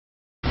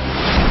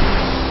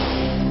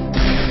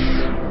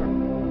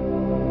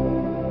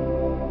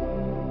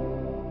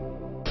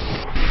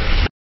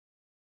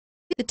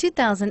The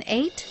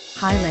 2008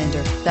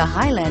 Highlander. The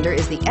Highlander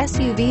is the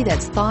SUV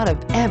that's thought of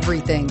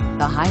everything.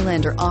 The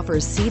Highlander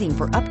offers seating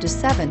for up to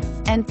 7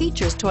 and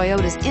features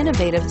Toyota's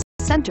innovative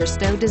center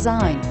stow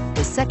design.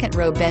 The second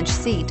row bench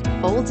seat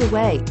folds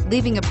away,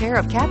 leaving a pair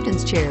of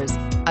captain's chairs.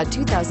 A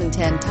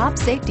 2010 top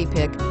safety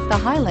pick, the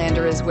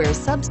Highlander is where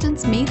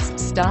substance meets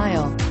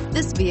style.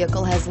 This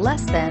vehicle has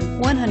less than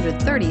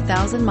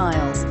 130,000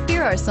 miles.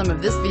 Here are some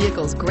of this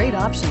vehicle's great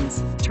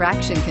options: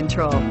 traction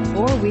control,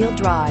 4-wheel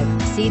drive,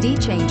 CD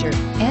changer,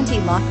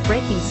 anti-lock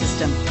braking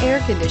system,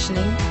 air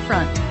conditioning,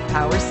 front,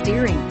 power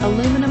steering,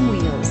 aluminum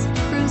wheels,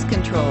 cruise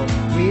control,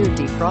 rear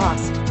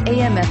defrost,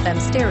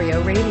 AM/FM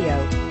stereo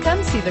radio.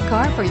 Come see the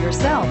car for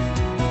yourself.